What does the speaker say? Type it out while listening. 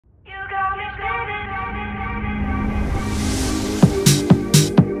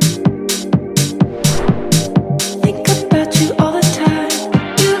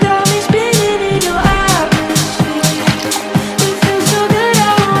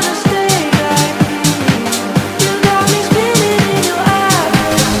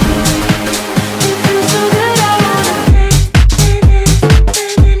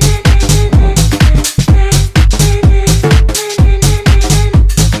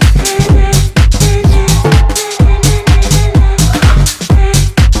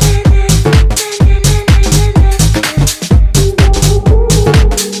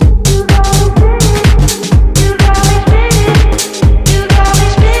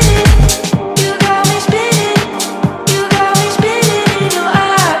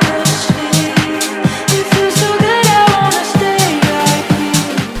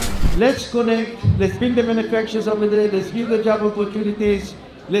connect, let's bring the manufacturers over there, let's give the job opportunities,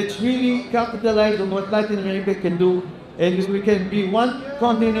 let's really capitalize on what Latin America can do, and we can be one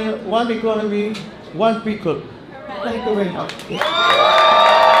continent, one economy, one people. Thank you very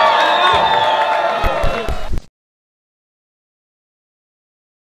much.